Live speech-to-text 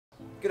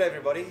Good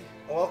everybody,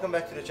 and welcome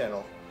back to the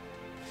channel.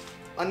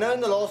 I know in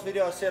the last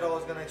video I said I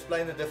was going to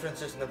explain the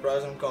differences in the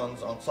pros and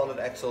cons on solid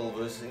axle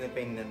versus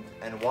independent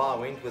and why I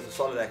went with the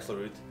solid axle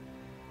route.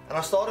 And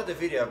I started the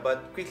video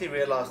but quickly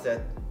realized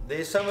that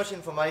there's so much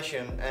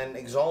information and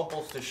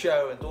examples to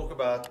show and talk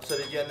about so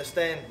that you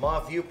understand my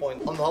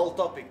viewpoint on the whole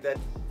topic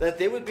that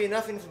there would be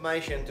enough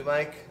information to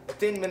make a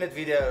 10-minute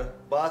video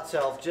by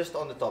itself just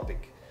on the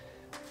topic.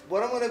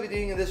 What I'm going to be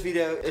doing in this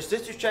video is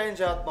just to change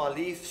out my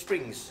leaf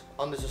springs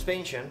on the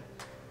suspension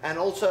and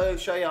also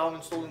show you how I'm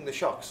installing the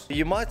shocks.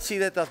 You might see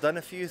that I've done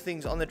a few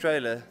things on the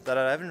trailer that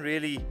I haven't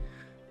really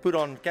put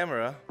on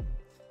camera.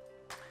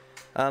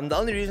 The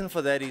only reason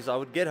for that is I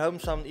would get home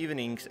some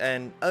evenings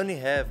and only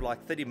have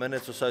like 30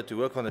 minutes or so to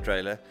work on the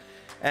trailer,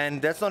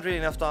 and that's not really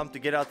enough time to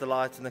get out the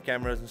lights and the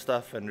cameras and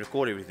stuff and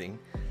record everything.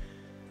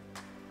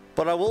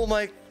 But I will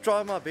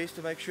try my best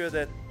to make sure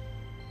that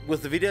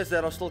with the videos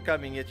that are still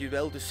coming yet, you'll be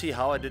able to see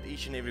how I did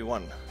each and every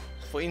one.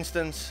 For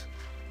instance,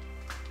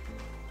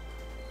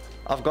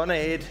 I've gone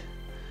ahead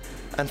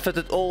and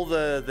fitted all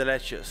the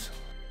latches.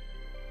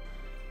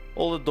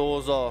 All the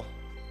doors are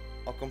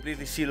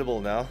completely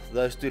sealable now.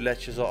 Those two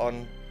latches are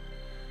on.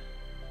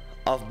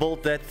 I've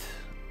built that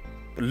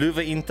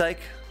louver intake.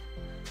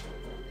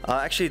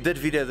 I actually did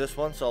video this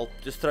one, so I'll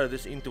just throw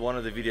this into one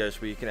of the videos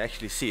where you can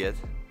actually see it.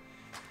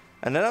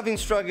 And then I've been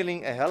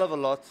struggling a hell of a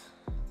lot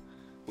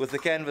with the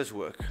canvas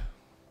work.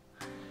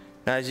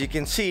 Now as you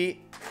can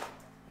see,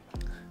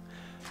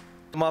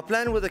 my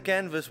plan with the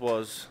canvas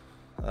was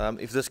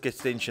if this gets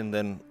tension,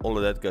 then all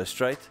of that goes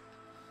straight.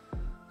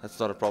 That's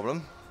not a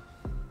problem.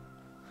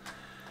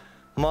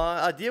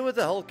 My idea with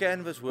the whole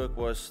canvas work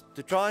was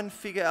to try and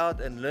figure out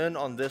and learn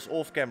on this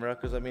off camera,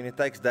 because I mean it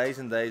takes days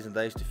and days and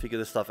days to figure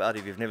this stuff out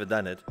if you've never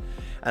done it.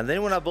 And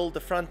then when I build the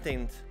front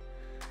end,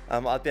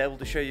 I'll be able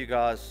to show you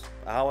guys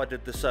how I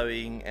did the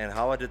sewing and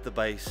how I did the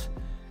base,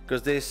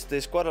 because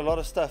there's quite a lot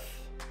of stuff.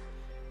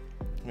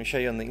 Let me show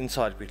you on the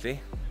inside quickly.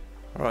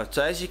 Alright,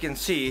 so as you can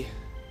see,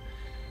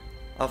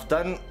 I've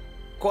done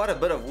quite a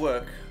bit of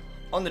work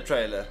on the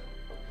trailer.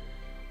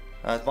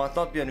 It might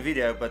not be on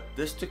video, but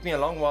this took me a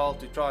long while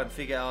to try and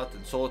figure out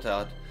and sort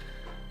out.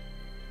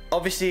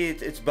 Obviously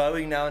it's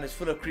bowing now and it's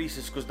full of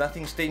creases because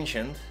nothing's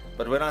tensioned,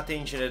 but when I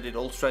tension it, it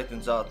all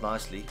straightens out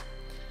nicely.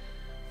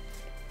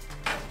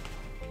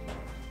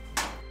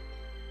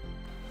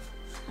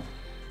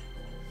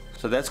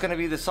 So that's going to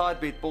be the side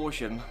bed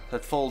portion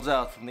that folds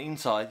out from the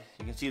inside.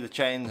 You can see the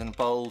chains and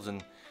poles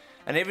and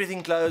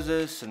everything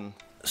closes. And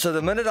so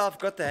the minute I've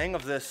got the hang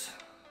of this,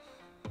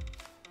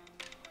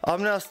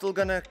 I'm now still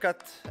gonna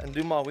cut and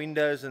do my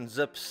windows and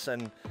zips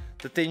and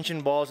the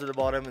tension bars at the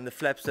bottom and the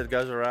flaps that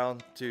goes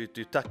around to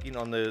tuck in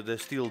on the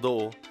steel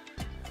door.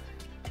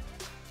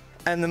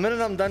 And the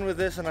minute I'm done with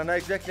this and I know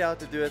exactly how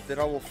to do it, then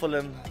I will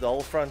film the whole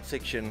front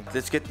section.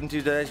 Let's get into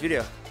today's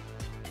video.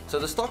 So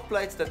the stock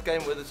plates that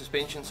came with the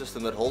suspension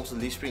system that holds the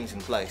leaf springs in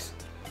place,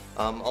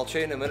 I'll show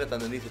you in a minute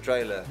underneath the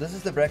trailer. This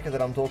is the bracket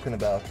that I'm talking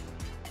about.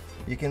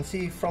 You can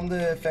see from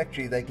the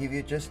factory they give you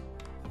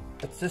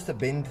it's just a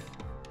bend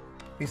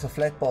piece of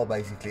flat bar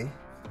basically.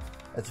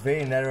 It's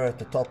very narrow at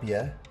the top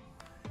here,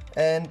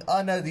 and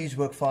I know these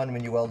work fine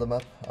when you weld them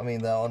up. I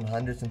mean, they're on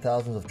hundreds and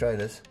thousands of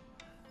trailers.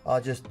 I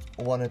just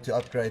wanted to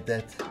upgrade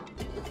that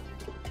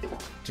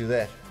to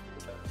that.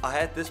 I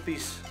had this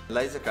piece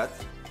laser cut,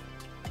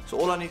 so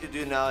all I need to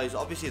do now is,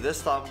 obviously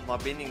this time my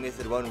bending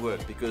method won't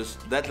work because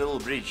that little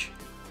bridge,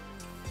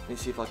 let me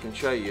see if I can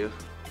show you,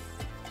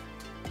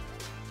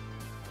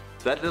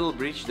 that little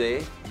bridge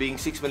there being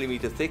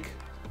 6mm thick,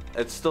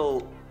 it's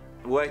still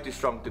way too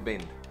strong to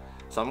bend.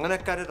 So I'm going to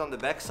cut it on the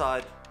back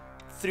side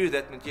through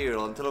that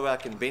material until I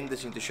can bend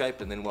this into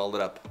shape and then weld it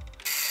up.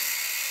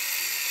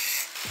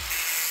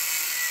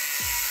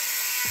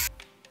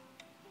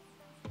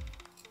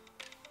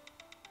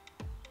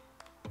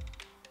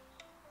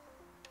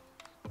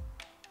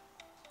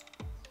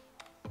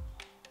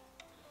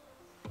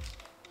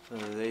 So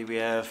there we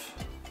have,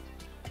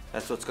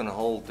 that's what's going to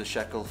hold the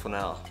shackle for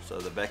now. So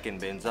the back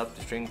end bends up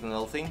to strengthen the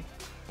whole thing.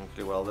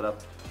 Quickly weld it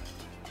up.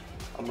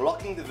 I'm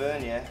locking the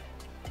vernier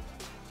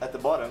at the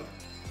bottom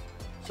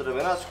so that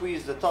when I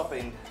squeeze the top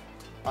end,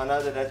 I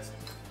know that that's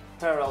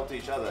parallel to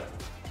each other.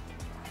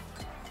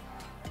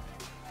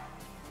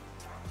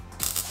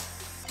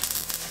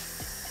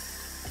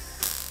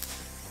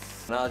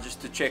 Now just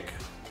to check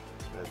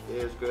that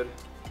there is good.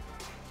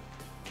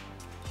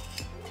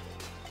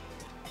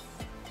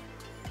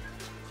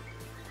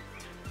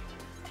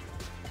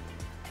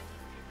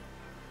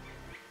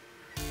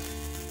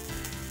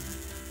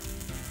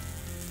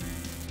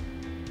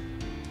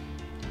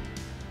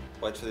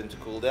 Wait for them to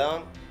cool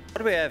down. What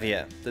do we have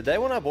here? The day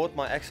when I bought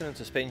my accident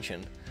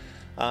suspension,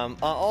 I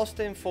asked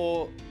them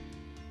for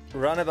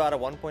around about a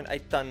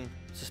 1.8 ton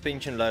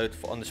suspension load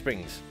on the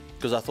springs,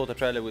 because I thought the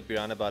trailer would be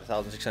around about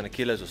 1,600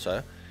 kilos or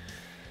so.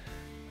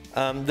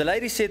 The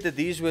lady said that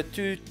these were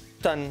 2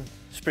 ton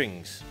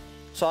springs.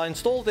 So I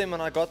installed them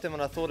and I got them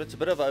and I thought it's a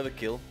bit of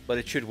overkill, but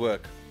it should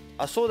work.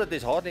 I saw that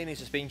there's hardly any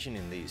suspension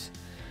in these.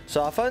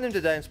 So I phoned him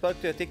today and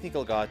spoke to a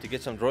technical guy to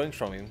get some drawings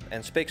from him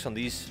and specs on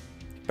these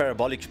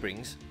parabolic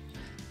springs.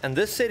 And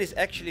this set is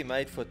actually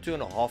made for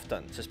 2.5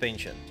 ton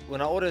suspension.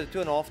 When I ordered a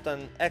 2.5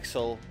 ton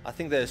axle, I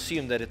think they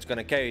assumed that it's going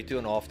to carry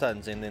 2.5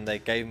 tons, and then they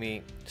gave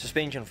me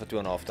suspension for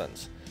 2.5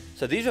 tons.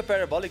 So these are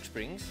parabolic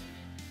springs.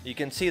 You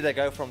can see they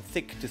go from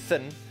thick to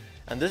thin,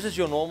 and this is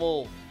your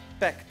normal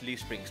packed leaf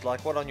springs,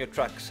 like what on your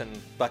trucks and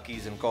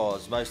buckies and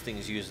cars. Most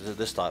things use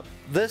this type.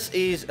 This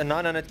is a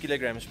 900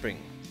 kilogram spring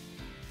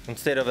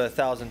instead of a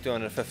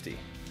 1250.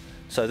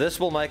 So this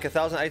will make a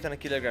 1800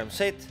 kilogram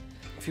set.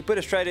 If you put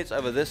a straight edge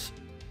over this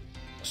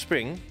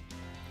spring,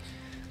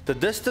 the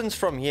distance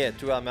from here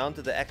to where I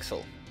mounted the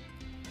axle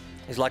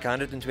is like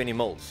 120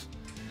 mils.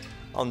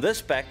 On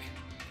this pack,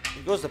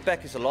 because the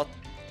pack is a lot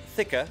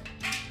thicker,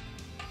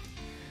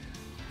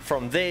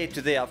 from there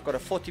to there I've got a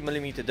 40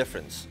 millimeter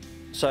difference.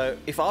 So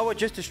if I were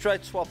just to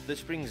straight swap the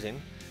springs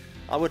in,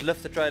 I would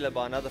lift the trailer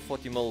by another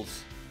 40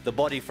 mils, the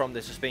body from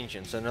the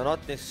suspension. So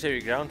not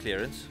necessarily ground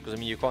clearance, because I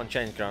mean you can't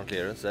change ground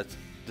clearance, that's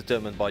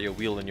determined by your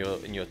wheel and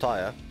your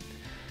tire.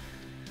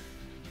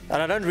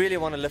 And I don't really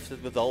want to lift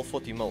it with the whole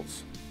 40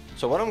 mils.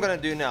 So what I'm going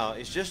to do now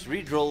is just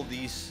re-drill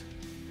these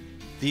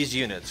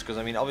units, because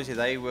I mean obviously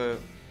they were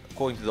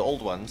according to the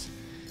old ones,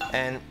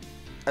 and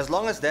as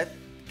long as that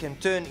can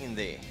turn in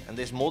there and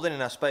there's more than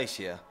enough space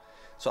here,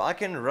 so I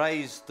can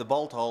raise the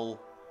bolt hole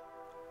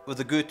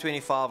with a good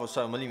 25 or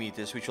so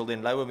millimeters, which will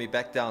then lower me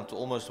back down to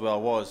almost where I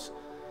was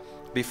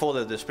before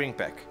the spring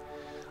pack.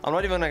 I'm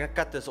not even going to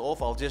cut this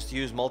off, I'll just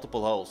use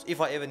multiple holes. If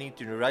I ever need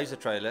to raise the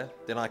trailer,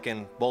 then I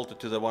can bolt it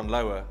to the one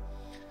lower.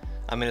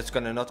 I mean, it's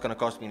not going to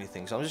cost me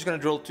anything. So I'm just going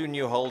to drill 2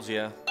 new holes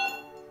here,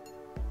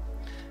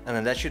 and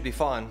then that should be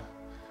fine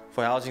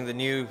for housing the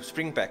new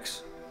spring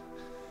packs.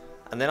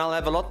 And then I'll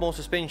have a lot more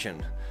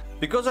suspension.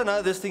 Because I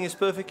know this thing is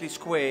perfectly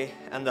square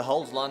and the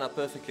holes line up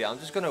perfectly, I'm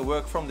just going to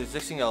work from the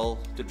existing hole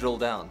to drill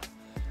down.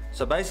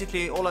 So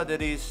basically all I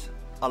did is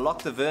I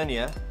locked the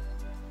vernier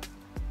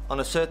on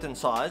a certain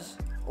size.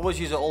 Always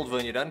use an old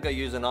vernier, don't go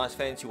use a nice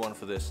fancy one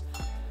for this.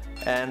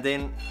 And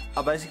then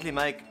I basically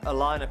make a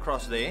line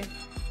across there.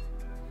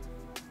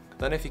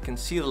 Don't know if you can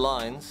see the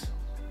lines.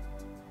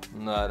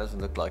 No, it doesn't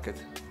look like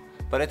it,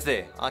 but it's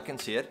there, I can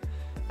see it.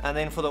 And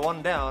then for the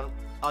one down,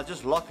 I'll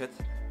just lock it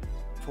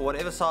for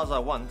whatever size I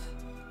want,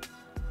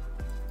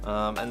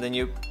 and then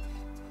you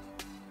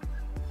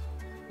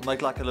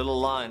make like a little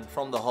line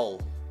from the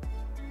hole.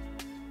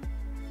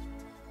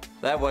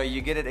 That way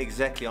you get it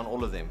exactly on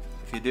all of them.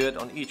 If you do it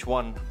on each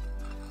one,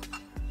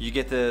 you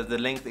get the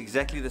length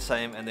exactly the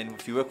same, and then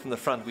if you work from the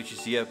front, which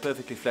is here,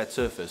 perfectly flat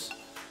surface.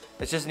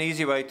 It's just an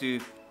easy way to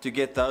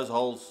get those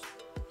holes.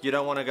 You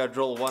don't want to go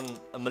drill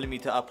a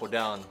millimeter up or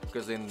down,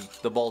 because then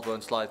the bolt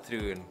won't slide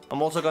through. And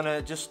I'm also going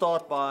to just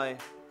start by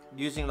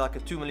using like a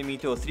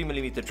 2mm or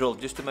 3mm drill,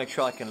 just to make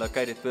sure I can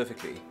locate it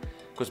perfectly,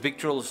 because big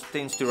drills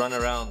tends to run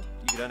around.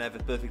 You don't have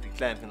it perfectly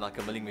clamped in like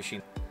a milling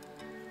machine.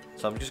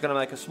 So I'm just going to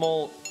make a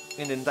small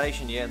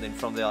indentation here, and then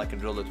from there I can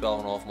drill the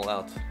 12.5 mil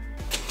out.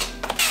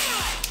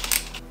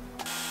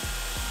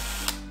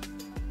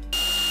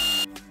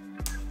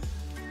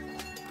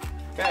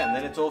 Okay, and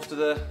then it's off to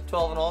the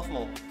 12.5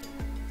 mil.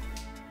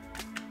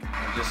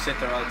 And just set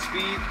the right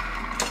speed.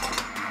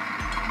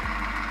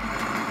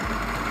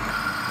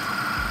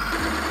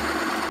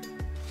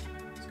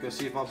 Let's go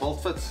see if my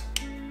bolt fits.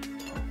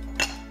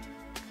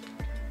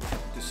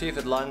 To see if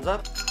it lines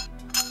up.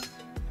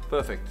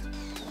 Perfect.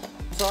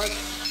 Inside.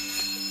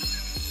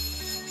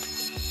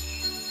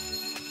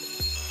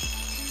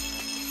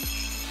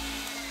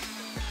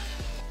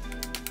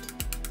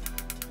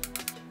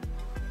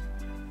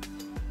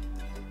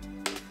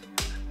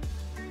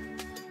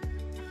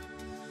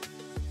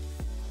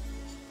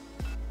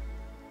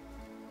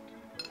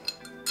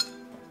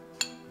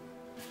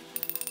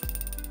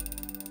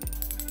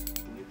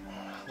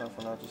 No,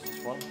 for now just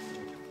this one.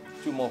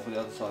 2 more for the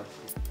other side.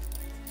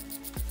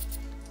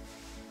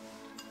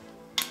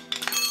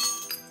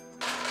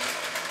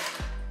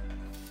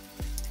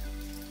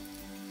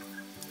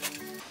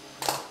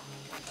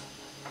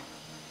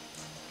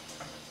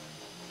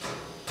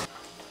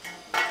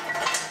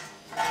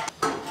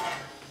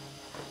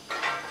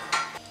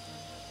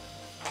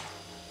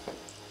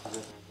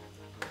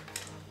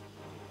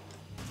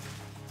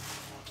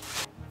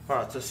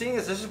 Alright, so seeing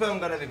as this is where I'm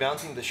going to be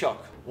mounting the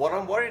shock, what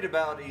I'm worried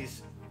about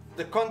is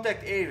the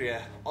contact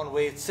area on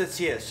where it sits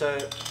here. So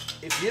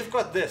if you've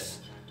got this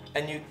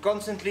and you're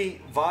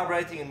constantly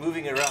vibrating and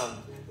moving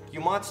around, you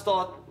might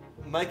start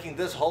making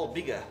this hole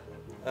bigger,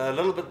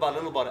 little bit by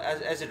little bit,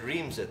 as it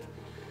reams it.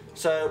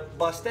 So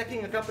by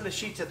stacking a couple of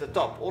sheets at the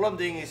top, all I'm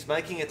doing is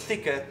making it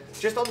thicker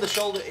just on the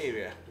shoulder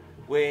area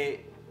where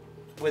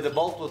the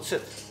bolt would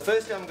sit.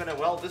 Firstly, I'm going to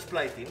weld this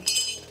plate in.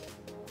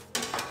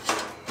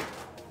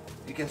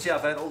 You can see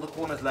I've had all the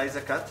corners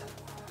laser cut.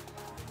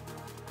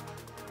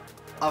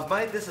 I've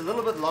made this a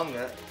little bit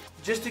longer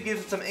just to give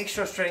it some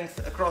extra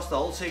strength across the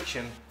whole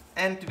section,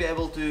 and to be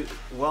able to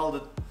weld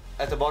it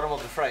at the bottom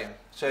of the frame,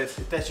 so it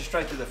attaches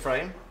straight to the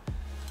frame.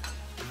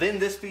 Then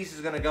this piece is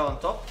going to go on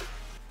top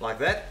like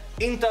that.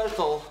 In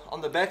total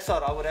on the back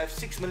side I would have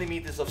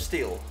 6mm of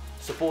steel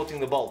supporting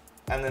the bolt,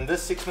 and then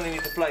this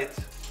 6mm plate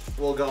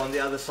will go on the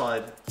other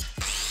side.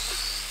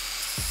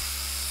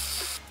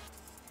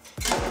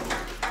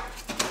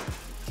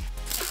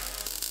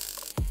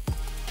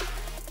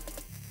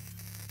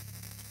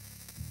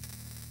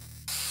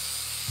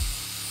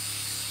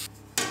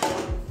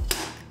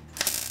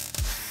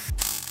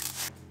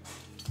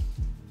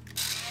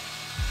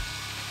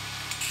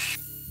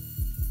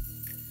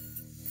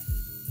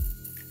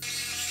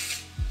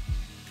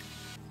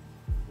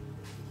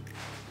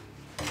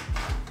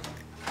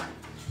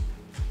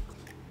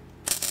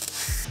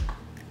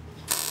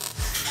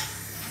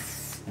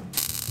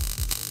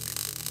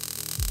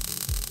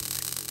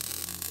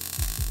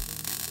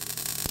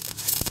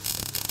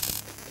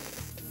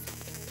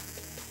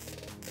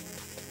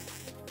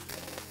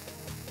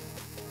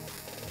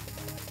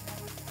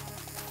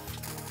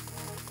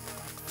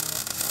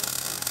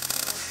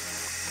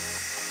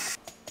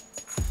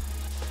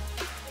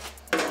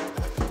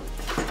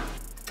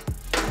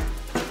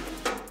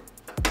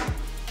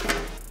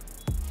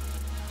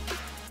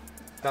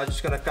 Now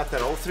just going to cut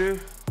that hole through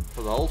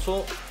for the hole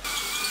saw.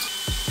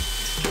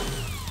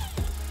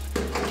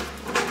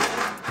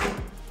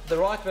 The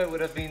right way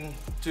would have been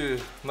to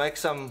make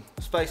some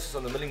spaces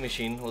on the milling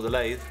machine or the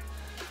lathe,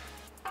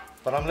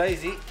 but I'm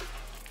lazy,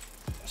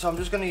 so I'm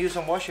just going to use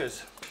some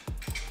washers.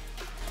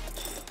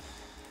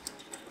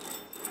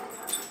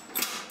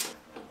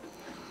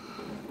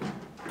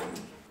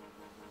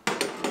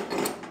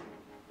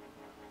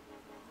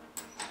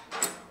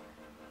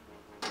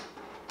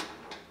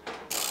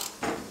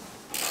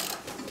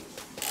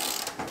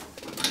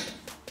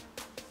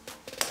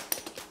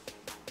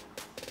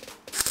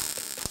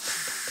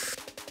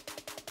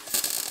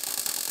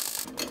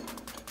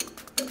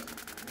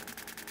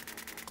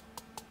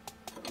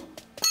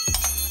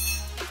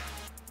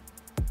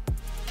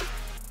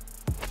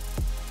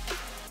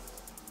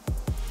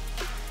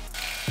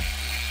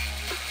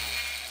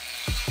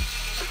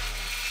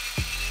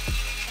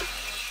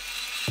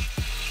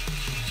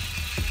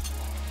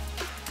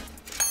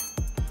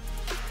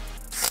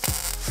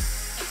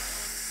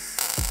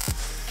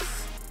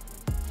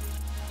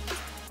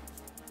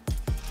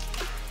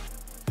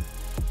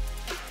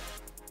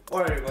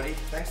 Alright everybody,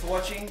 thanks for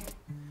watching.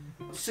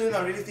 Soon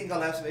I really think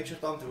I'll have some extra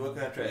time to work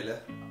on a trailer.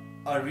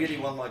 I really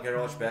want my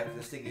garage back.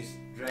 This thing is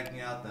dragging me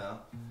out now.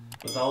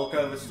 With the whole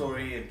COVID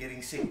story and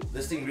getting sick,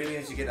 this thing really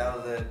needs to get out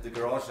of the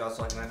garage now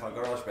so I can have my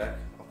garage back.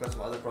 I've got some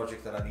other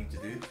projects that I need to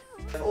do.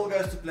 If all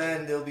goes to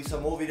plan, there'll be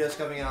some more videos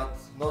coming out,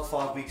 not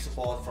 5 weeks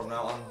apart from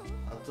now on,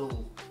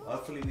 until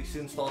hopefully we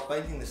soon start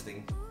painting this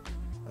thing.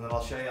 And then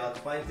I'll show you how to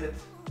paint it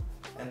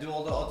and do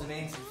all the odds and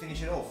ends and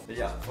finish it off. But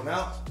yeah, for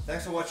now,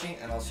 thanks for watching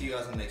and I'll see you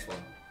guys in the next one.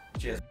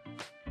 Cheers.